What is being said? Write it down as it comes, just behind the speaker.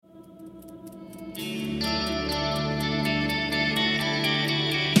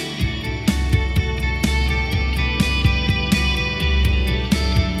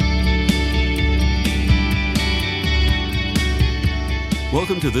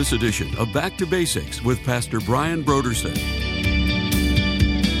Welcome to this edition of Back to Basics with Pastor Brian Broderson.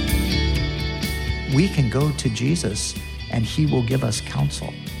 We can go to Jesus and he will give us counsel.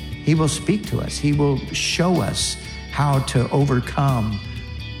 He will speak to us. He will show us how to overcome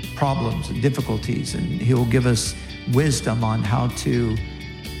problems and difficulties, and he will give us wisdom on how to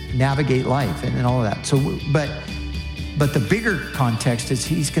navigate life and all of that. So, but the bigger context is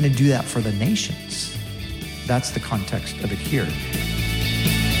he's going to do that for the nations. That's the context of it here.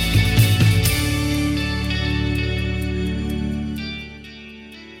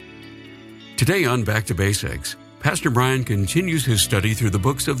 Today on Back to Basics, Pastor Brian continues his study through the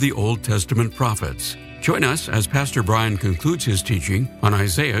books of the Old Testament prophets. Join us as Pastor Brian concludes his teaching on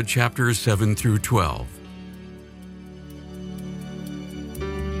Isaiah chapters 7 through 12.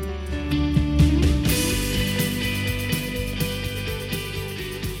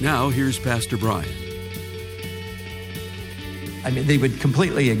 Now, here's Pastor Brian. I mean, they would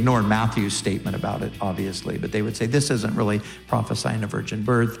completely ignore Matthew's statement about it, obviously, but they would say this isn't really prophesying a virgin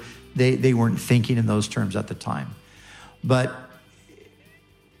birth. They weren't thinking in those terms at the time. But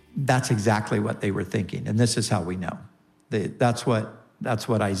that's exactly what they were thinking, and this is how we know. That's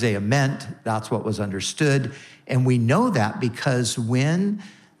what Isaiah meant. That's what was understood, and we know that because when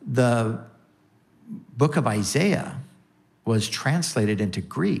the book of Isaiah was translated into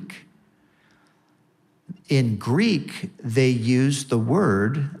Greek, in Greek they used the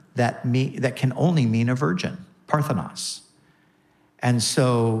word that can only mean a virgin, parthenos, and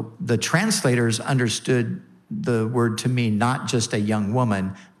so the translators understood the word to mean not just a young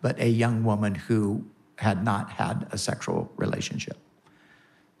woman, but a young woman who had not had a sexual relationship.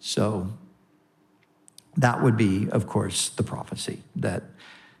 So that would be, of course, the prophecy that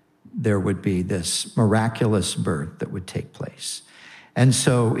there would be this miraculous birth that would take place. And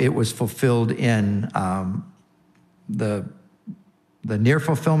so it was fulfilled in the near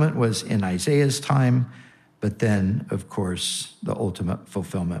fulfillment was in Isaiah's time, but then, of course, the ultimate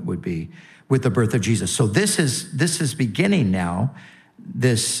fulfillment would be with the birth of Jesus. So this is beginning now,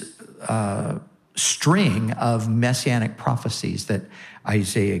 this string of messianic prophecies that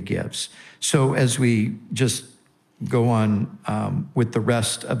Isaiah gives. So as we just go on with the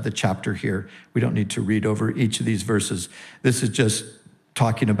rest of the chapter here, we don't need to read over each of these verses. This is just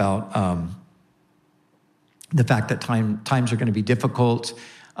talking about the fact that times are going to be difficult.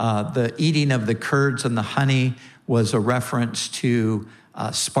 The eating of the curds and the honey was a reference to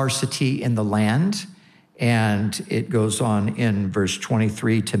sparsity in the land. And it goes on in verse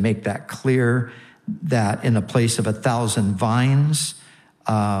 23 to make that clear that in the place of 1,000 vines,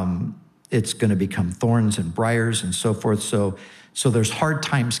 it's going to become thorns and briars and so forth. So there's hard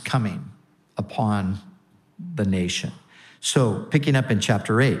times coming upon the nation. So picking up in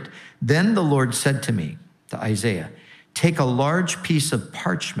chapter 8, then the Lord said to me, to Isaiah, take a large piece of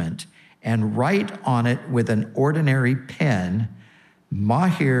parchment and write on it with an ordinary pen,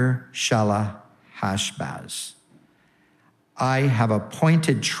 Mahir Shalal Hashbaz. I have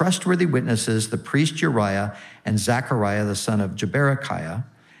appointed trustworthy witnesses, the priest Uriah and Zechariah, the son of Jeberechiah.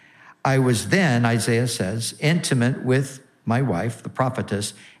 I was then, Isaiah says, intimate with my wife, the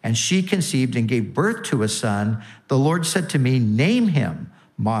prophetess, and she conceived and gave birth to a son. The Lord said to me, name him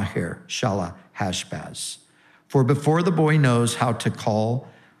Mahir Shalal Hashbaz. For before the boy knows how to call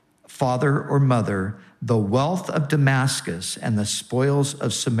father or mother, the wealth of Damascus and the spoils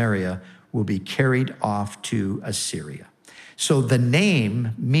of Samaria will be carried off to Assyria. So the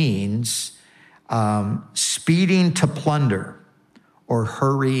name means speeding to plunder or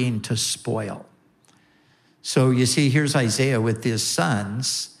hurrying to spoil. So you see, here's Isaiah with his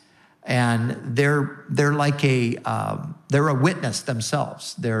sons, and they're like they're a witness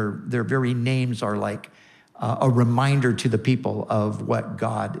themselves. Their very names are like a reminder to the people of what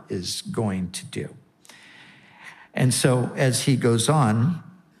God is going to do. And so as he goes on,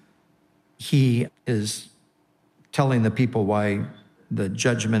 he is telling the people why the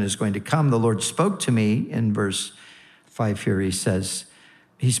judgment is going to come. The Lord spoke to me in verse 5 here. He says,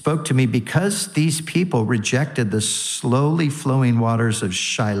 he spoke to me because these people rejected the slowly flowing waters of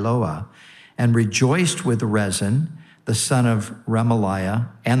Shiloah and rejoiced with Rezin, the son of Remaliah,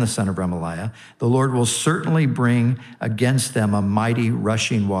 the Lord will certainly bring against them a mighty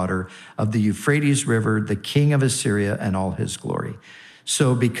rushing water of the Euphrates River, the king of Assyria, and all his glory.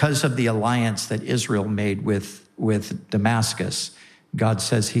 So because of the alliance that Israel made with Damascus, God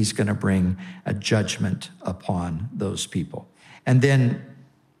says he's going to bring a judgment upon those people. And then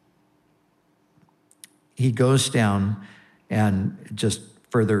he goes down and just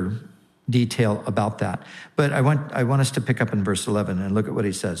further detail about that. But I want us to pick up in verse 11 and look at what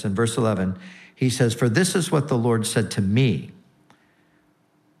he says. In verse 11, he says, "For this is what the Lord said to me,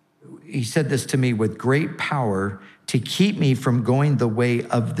 he said this to me with great power to keep me from going the way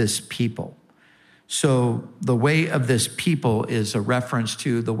of this people. So the way of this people is a reference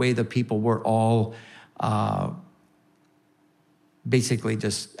to the way the people were all basically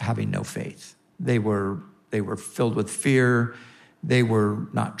just having no faith. They were filled with fear. They were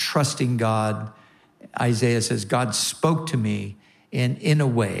not trusting God. Isaiah says, God spoke to me in a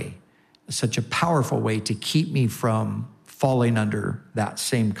way, such a powerful way to keep me from falling under that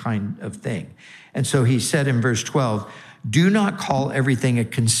same kind of thing. And so he said in verse 12, do not call everything a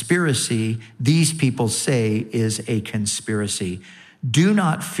conspiracy these people say is a conspiracy. Do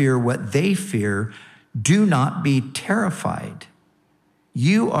not fear what they fear. Do not be terrified.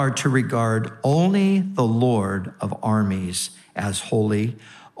 You are to regard only the Lord of armies as holy.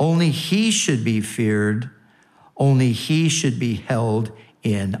 Only he should be feared. Only he should be held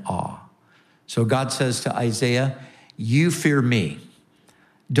in awe. So God says to Isaiah, you fear me.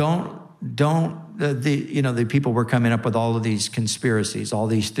 The people were coming up with all of these conspiracies, all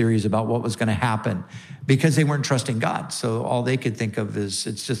these theories about what was going to happen because they weren't trusting God. So all they could think of is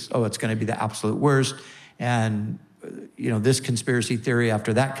it's going to be the absolute worst. And, this conspiracy theory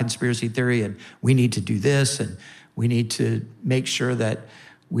after that conspiracy theory, and we need to do this, and we need to make sure that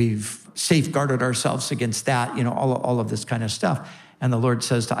we've safeguarded ourselves against that, all of this kind of stuff. And the Lord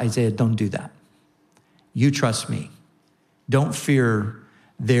says to Isaiah, don't do that. You trust me. Don't fear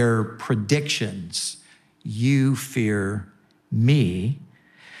their predictions. You fear me.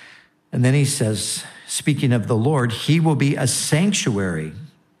 And then he says, speaking of the Lord, he will be a sanctuary.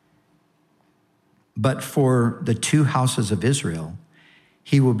 But for the two houses of Israel,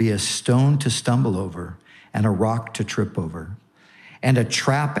 he will be a stone to stumble over and a rock to trip over, and a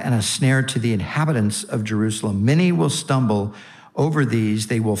trap and a snare to the inhabitants of Jerusalem. Many will stumble over these.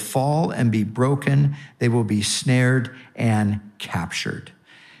 They will fall and be broken. They will be snared and captured.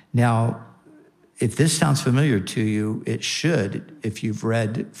 Now, if this sounds familiar to you, it should if you've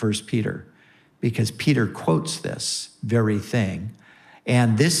read 1 Peter, because Peter quotes this very thing.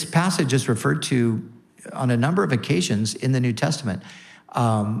 And this passage is referred to on a number of occasions in the New Testament.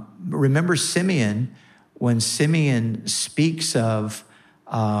 Remember Simeon, when Simeon speaks of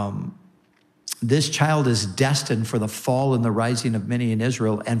this child is destined for the fall and the rising of many in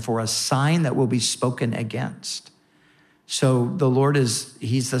Israel and for a sign that will be spoken against. So the Lord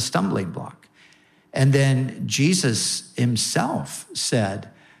he's the stumbling block. And then Jesus himself said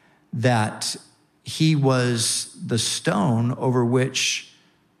that he was the stone over which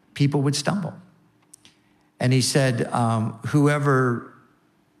people would stumble. And he said, whoever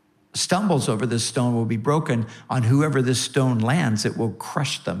stumbles over this stone will be broken. On whoever this stone lands, it will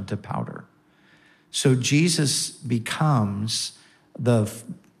crush them to powder. So Jesus becomes the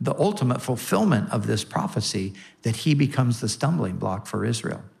ultimate fulfillment of this prophecy, that he becomes the stumbling block for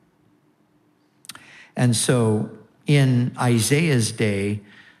Israel. And so in Isaiah's day,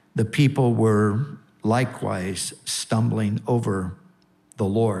 the people were likewise stumbling over the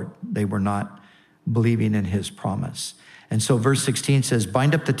Lord. They were not believing in his promise. And so verse 16 says,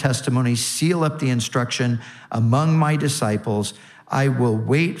 bind up the testimony, seal up the instruction among my disciples. I will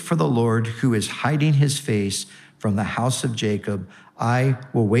wait for the Lord who is hiding his face from the house of Jacob. I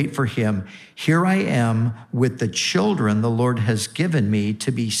will wait for him. Here I am with the children the Lord has given me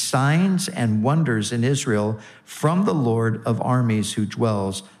to be signs and wonders in Israel from the Lord of armies who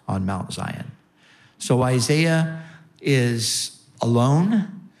dwells on Mount Zion. So Isaiah is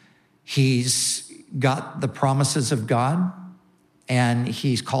alone. He's got the promises of God, and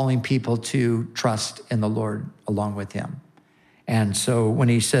he's calling people to trust in the Lord along with him. And so when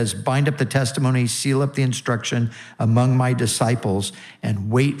he says, bind up the testimony, seal up the instruction among my disciples, and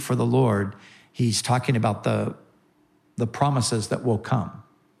wait for the Lord, he's talking about the promises that will come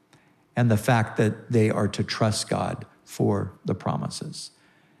and the fact that they are to trust God for the promises.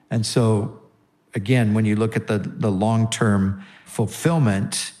 And so, again, when you look at the long-term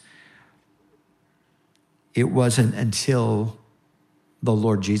fulfillment, it wasn't until the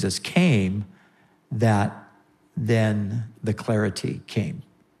Lord Jesus came that then the clarity came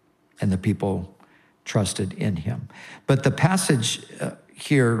and the people trusted in him. But the passage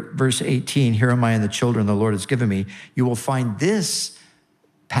here, verse 18, here am I and the children the Lord has given me, you will find this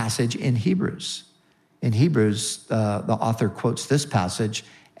passage in Hebrews. In Hebrews, the author quotes this passage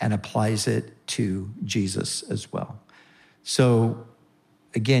and applies it to Jesus as well. So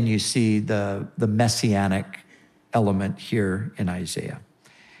again, you see the messianic element here in Isaiah.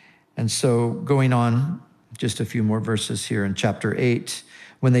 And so going on, just a few more verses here in chapter 8.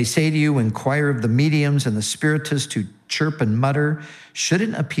 When they say to you, inquire of the mediums and the spiritists who chirp and mutter,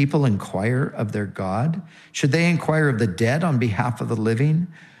 shouldn't a people inquire of their God? Should they inquire of the dead on behalf of the living?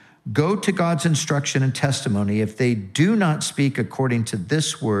 Go to God's instruction and testimony. If they do not speak according to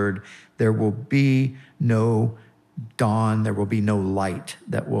this word, there will be no dawn, there will be no light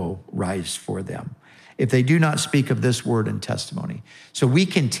that will rise for them. If they do not speak of this word and testimony. So we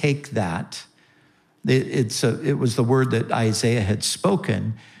can take that. It was the word that Isaiah had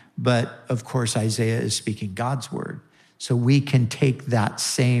spoken, but of course Isaiah is speaking God's word. So we can take that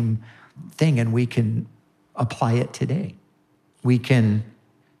same thing and we can apply it today. We can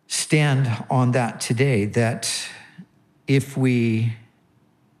stand on that today, that if we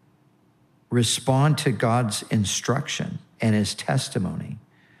respond to God's instruction and his testimony,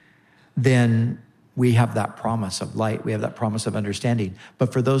 then we have that promise of light. We have that promise of understanding.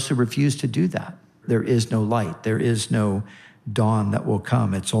 But for those who refuse to do that, there is no light. There is no dawn that will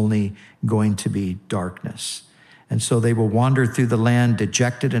come. It's only going to be darkness. And so they will wander through the land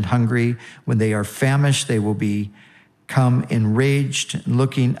dejected and hungry. When they are famished, they will become enraged.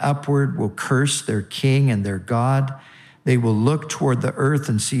 Looking upward will curse their king and their God. They will look toward the earth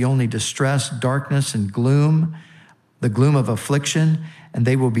and see only distress, darkness, and gloom, the gloom of affliction, and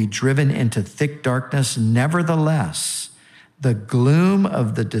they will be driven into thick darkness. Nevertheless, the gloom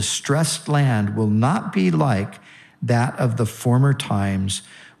of the distressed land will not be like that of the former times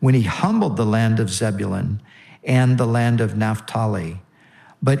when he humbled the land of Zebulun and the land of Naphtali.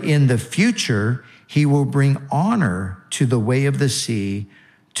 But in the future, he will bring honor to the way of the sea,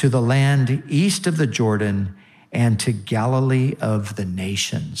 to the land east of the Jordan, and to Galilee of the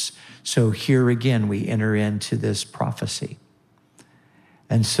nations. So here again, we enter into this prophecy.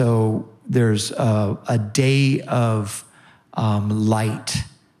 And so there's a day of light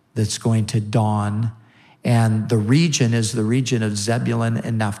that's going to dawn. And the region is the region of Zebulun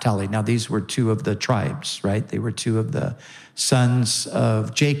and Naphtali. Now, these were two of the tribes, right? They were two of the sons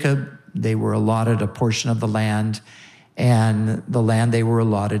of Jacob. They were allotted a portion of the land. And the land they were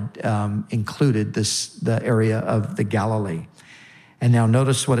allotted included the area of the Galilee. And now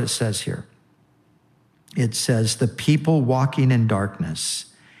notice what it says here. It says, the people walking in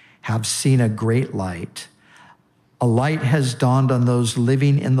darkness have seen a great light. A light has dawned on those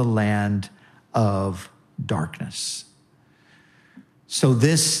living in the land of darkness. So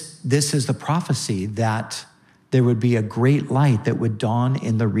this is the prophecy that there would be a great light that would dawn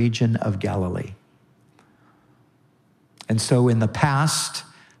in the region of Galilee. And so in the past,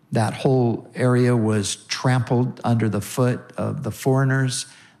 that whole area was trampled under the foot of the foreigners.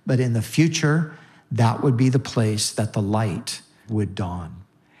 But in the future, that would be the place that the light would dawn.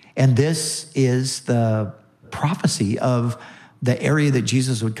 And this is the prophecy of the area that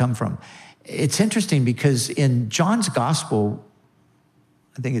Jesus would come from. It's interesting because in John's gospel,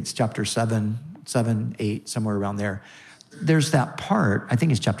 I think it's chapter 7, 8, somewhere around there, there's that part, I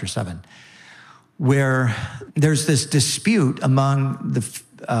think it's chapter 7, where there's this dispute among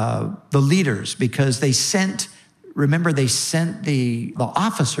the leaders because they sent the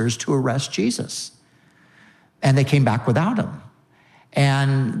officers to arrest Jesus. And they came back without him.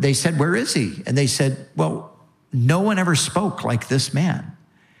 And they said, where is he? And they said, well, no one ever spoke like this man.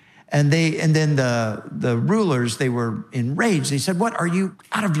 And then the rulers, they were enraged. They said, what, are you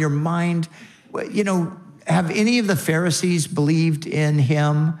out of your mind? You know, have any of the Pharisees believed in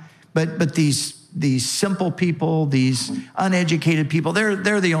him? But these simple people, these uneducated people,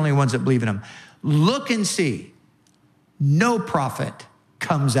 they're the only ones that believe in him. Look and see. No prophet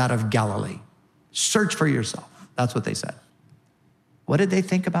comes out of Galilee. Search for yourself. That's what they said. What did they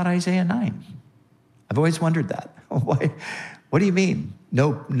think about Isaiah 9? I've always wondered that. Why? What do you mean?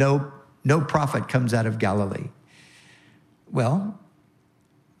 No prophet comes out of Galilee. Well,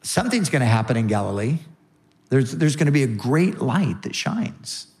 something's going to happen in Galilee. There's going to be a great light that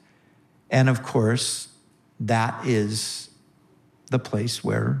shines. And of course, that is the place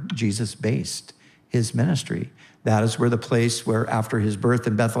where Jesus based his ministry. That is where the place where after his birth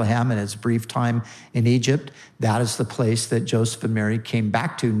in Bethlehem and his brief time in Egypt, that is the place that Joseph and Mary came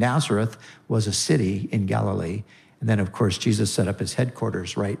back to. Nazareth was a city in Galilee. And then, of course, Jesus set up his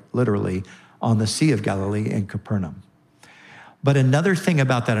headquarters, right, literally on the Sea of Galilee in Capernaum. But another thing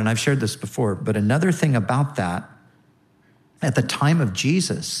about that, and I've shared this before, but another thing about that, at the time of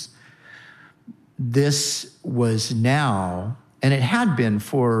Jesus, this was now, and it had been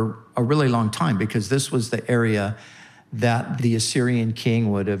for a really long time, because this was the area that the Assyrian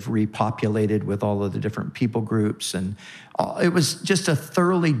king would have repopulated with all of the different people groups. And it was just a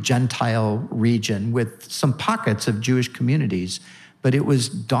thoroughly Gentile region with some pockets of Jewish communities, but it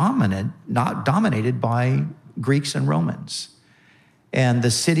was not dominated by Greeks and Romans. And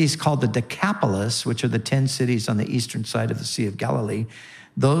the cities called the Decapolis, which are the 10 cities on the eastern side of the Sea of Galilee,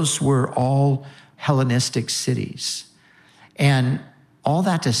 those were all Hellenistic cities. And all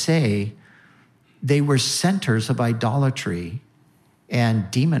that to say, they were centers of idolatry and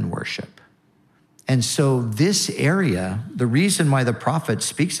demon worship. And so this area, the reason why the prophet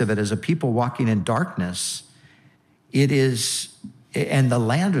speaks of it as a people walking in darkness, it is, and the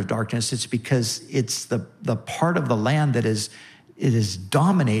land of darkness, it's because it's the part of the land that it is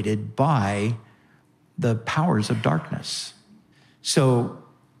dominated by the powers of darkness. So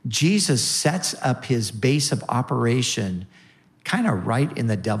Jesus sets up his base of operation kind of right in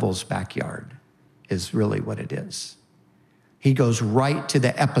the devil's backyard, is really what it is. He goes right to the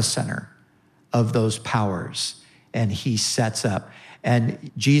epicenter of those powers, and he sets up.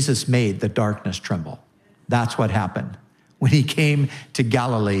 And Jesus made the darkness tremble. That's what happened. When he came to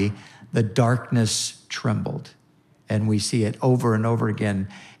Galilee, the darkness trembled. And we see it over and over again.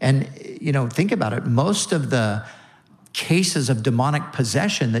 And, think about it. Most of the cases of demonic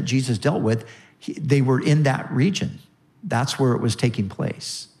possession that Jesus dealt with, they were in that region. That's where it was taking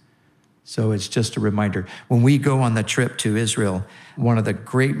place. So it's just a reminder. When we go on the trip to Israel, one of the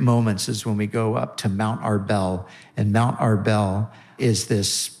great moments is when we go up to Mount Arbel. And Mount Arbel is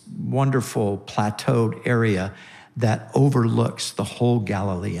this wonderful plateaued area that overlooks the whole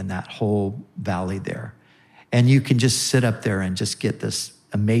Galilee and that whole valley there. And you can just sit up there and just get this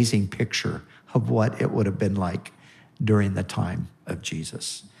amazing picture of what it would have been like during the time of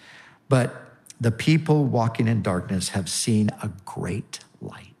Jesus. But the people walking in darkness have seen a great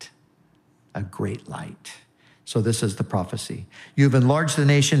light. A great light. So this is the prophecy. You've enlarged the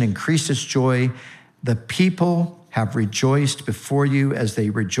nation, increased its joy. The people have rejoiced before you as they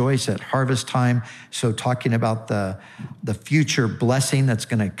rejoice at harvest time. So talking about the future blessing that's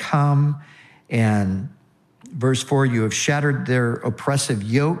going to come. And verse 4, you have shattered their oppressive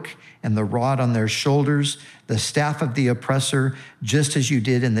yoke and the rod on their shoulders, the staff of the oppressor, just as you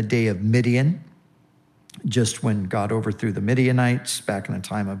did in the day of Midian, just when God overthrew the Midianites back in the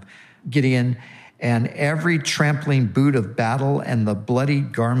time of Gideon. And every trampling boot of battle and the bloody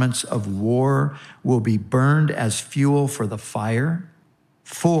garments of war will be burned as fuel for the fire.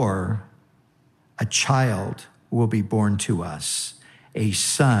 For a child will be born to us, a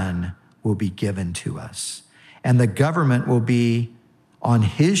son will be given to us, and the government will be on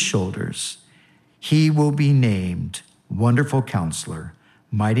his shoulders. He will be named Wonderful Counselor,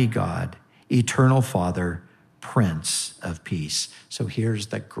 Mighty God, Eternal Father, Prince of Peace. So here's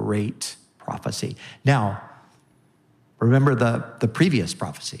the great prophecy. Now, remember the previous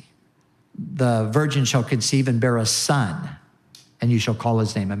prophecy. The virgin shall conceive and bear a son, and you shall call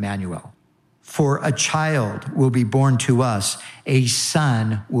his name Emmanuel. For a child will be born to us, a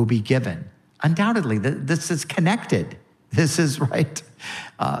son will be given. Undoubtedly, this is connected. This is right.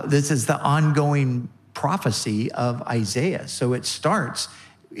 This is the ongoing prophecy of Isaiah. So it starts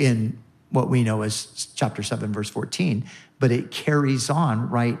in what we know as chapter 7, verse 14, but it carries on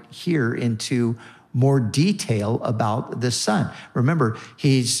right here into more detail about the son. Remember,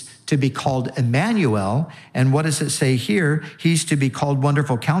 he's to be called Emmanuel, and what does it say here? He's to be called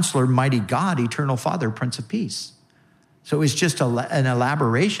Wonderful Counselor, Mighty God, Eternal Father, Prince of Peace. So it's just an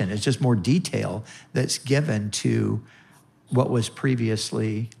elaboration. It's just more detail that's given to what was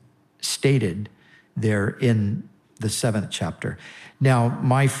previously stated there in the 7th chapter. Now,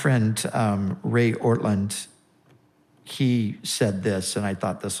 my friend Ray Ortland, he said this, and I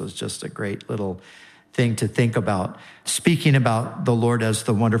thought this was just a great little thing to think about. Speaking about the Lord as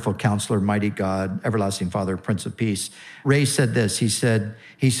the Wonderful Counselor, Mighty God, Everlasting Father, Prince of Peace, Ray said this. He said,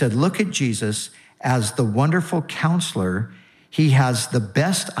 look at Jesus as the Wonderful Counselor. He has the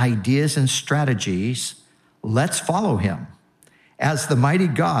best ideas and strategies. Let's follow him. As the Mighty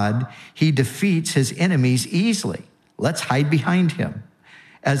God, he defeats his enemies easily. Let's hide behind him.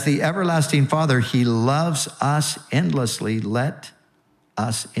 As the Everlasting Father, he loves us endlessly. Let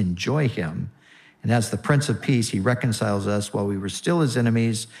us enjoy him. And as the Prince of Peace, he reconciles us while we were still his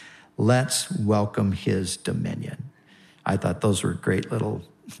enemies. Let's welcome his dominion. I thought those were great little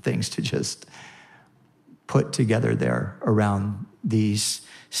things to just put together there around these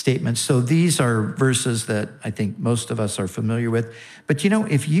statements. So these are verses that I think most of us are familiar with. But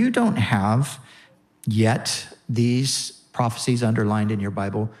if you don't have yet these prophecies underlined in your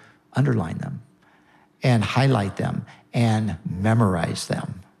Bible, underline them and highlight them and memorize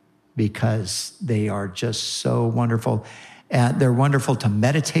them, because they are just so wonderful. They're wonderful to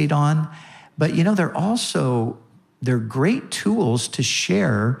meditate on, but they're great tools to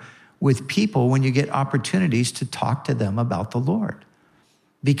share with people when you get opportunities to talk to them about the Lord,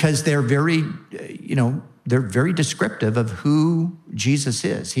 because they're very descriptive of who Jesus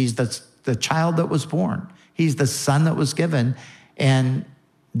is. He's the child that was born. He's the son that was given. And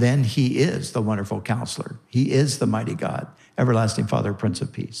then he is the Wonderful Counselor. He is the Mighty God. everlasting Father, Prince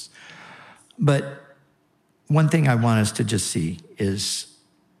of Peace. But one thing I want us to just see is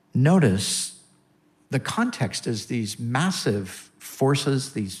notice the context is these massive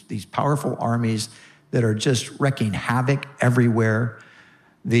forces, these powerful armies that are just wreaking havoc everywhere.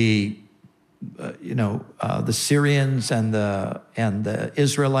 The Syrians and the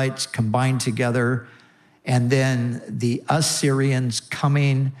Israelites combined together, and then the Assyrians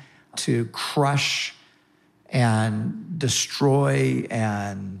coming to crush and destroy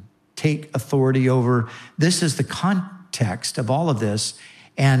and take authority over. This is the context of all of this.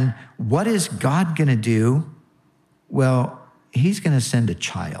 And what is God going to do? Well, he's going to send a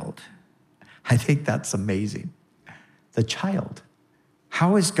child. I think that's amazing. The child.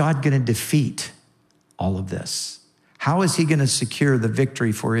 How is God going to defeat all of this? How is he going to secure the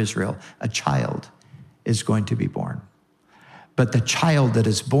victory for Israel? A child is going to be born. But the child that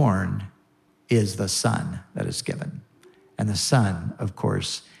is born is the son that is given. And the son, of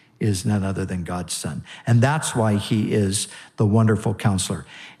course, is none other than God's son. And that's why he is the wonderful counselor.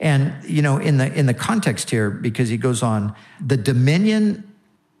 And, in the context here, because he goes on, the dominion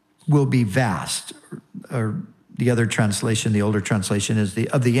will be vast, or the other translation, the older translation, is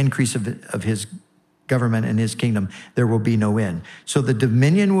of the increase of his government and his kingdom, there will be no end. So the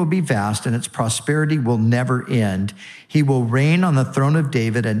dominion will be vast and its prosperity will never end. He will reign on the throne of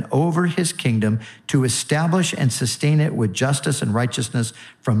David and over his kingdom to establish and sustain it with justice and righteousness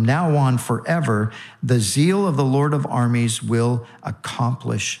from now on forever. The zeal of the Lord of armies will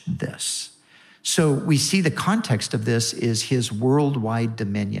accomplish this. So we see the context of this is his worldwide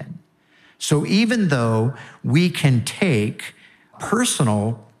dominion. So even though we can take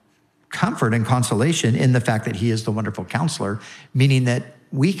personal comfort and consolation in the fact that he is the wonderful counselor, meaning that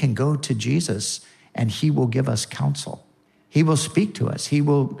we can go to Jesus and he will give us counsel. He will speak to us. He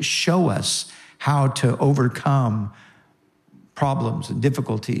will show us how to overcome problems and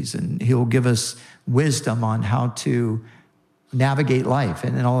difficulties, and he'll give us wisdom on how to navigate life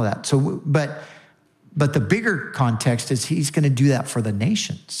and all of that. So, but the bigger context is he's going to do that for the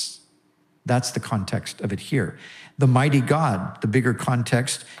nations. That's the context of it here. The mighty God, the bigger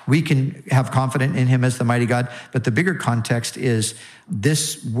context, we can have confidence in him as the mighty God, but the bigger context is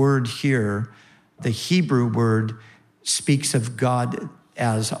this word here, the Hebrew word speaks of God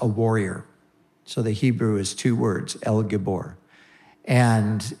as a warrior. So the Hebrew is two words, El Gibor.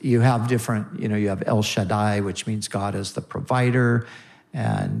 And you have different, you have El Shaddai, which means God is the provider,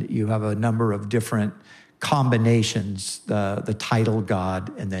 and you have a number of different combinations, the title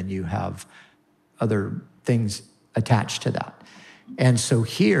God, and then you have other things attached to that. And so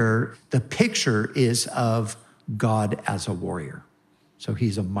here, the picture is of God as a warrior. So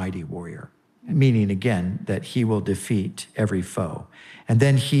he's a mighty warrior, meaning again that he will defeat every foe. And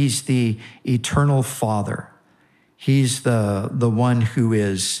then he's the eternal Father. He's the one who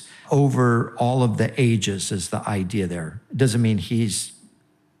is over all of the ages is the idea there. It doesn't mean he's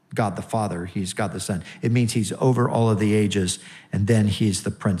God the Father, he's God the Son. It means he's over all of the ages, and then he's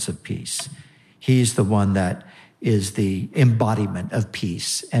the Prince of Peace. He's the one that is the embodiment of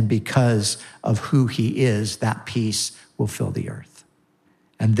peace. And because of who he is, that peace will fill the earth.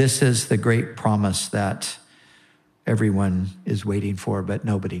 And this is the great promise that everyone is waiting for, but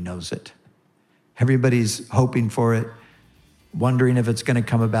nobody knows it. Everybody's hoping for it, wondering if it's going to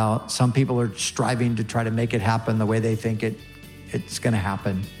come about. Some people are striving to try to make it happen the way they think it's going to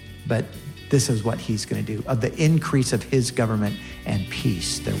happen. But this is what he's going to do. Of the increase of his government and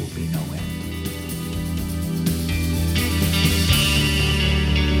peace, there will be no end.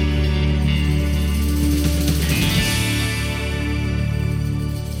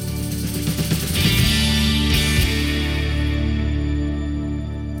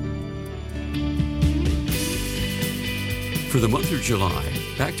 For the month of July,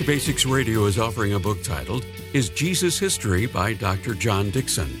 Back to Basics Radio is offering a book titled, Is Jesus History by Dr. John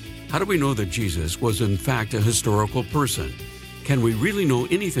Dickson. How do we know that Jesus was in fact a historical person? Can we really know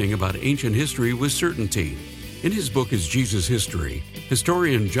anything about ancient history with certainty? In his book, Is Jesus History?,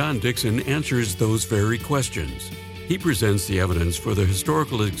 historian John Dickson answers those very questions. He presents the evidence for the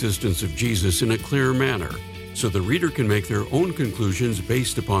historical existence of Jesus in a clear manner, so the reader can make their own conclusions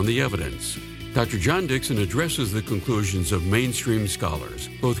based upon the evidence. Dr. John Dickson addresses the conclusions of mainstream scholars,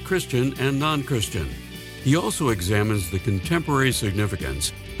 both Christian and non-Christian. He also examines the contemporary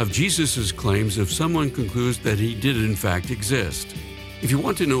significance of Jesus' claims if someone concludes that he did in fact exist. If you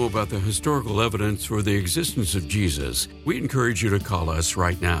want to know about the historical evidence for the existence of Jesus, we encourage you to call us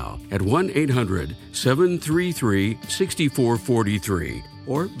right now at 1-800-733-6443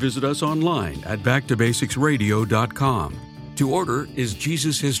 or visit us online at backtobasicsradio.com. To order is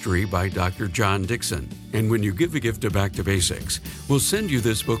Jesus History by Dr. John Dixon. And when you give a gift to Back to Basics, we'll send you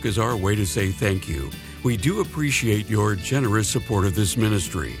this book as our way to say thank you. We do appreciate your generous support of this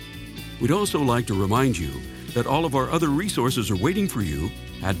ministry. We'd also like to remind you that all of our other resources are waiting for you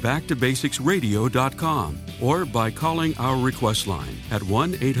at backtobasicsradio.com or by calling our request line at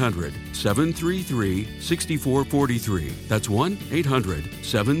 1-800-733-6443. That's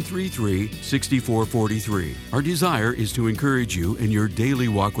 1-800-733-6443. Our desire is to encourage you in your daily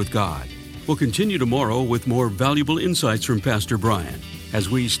walk with God. We'll continue tomorrow with more valuable insights from Pastor Brian as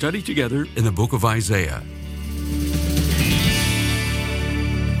we study together in the book of Isaiah.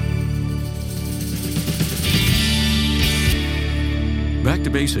 Back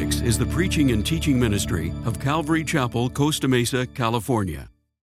to Basics is the preaching and teaching ministry of Calvary Chapel, Costa Mesa, California.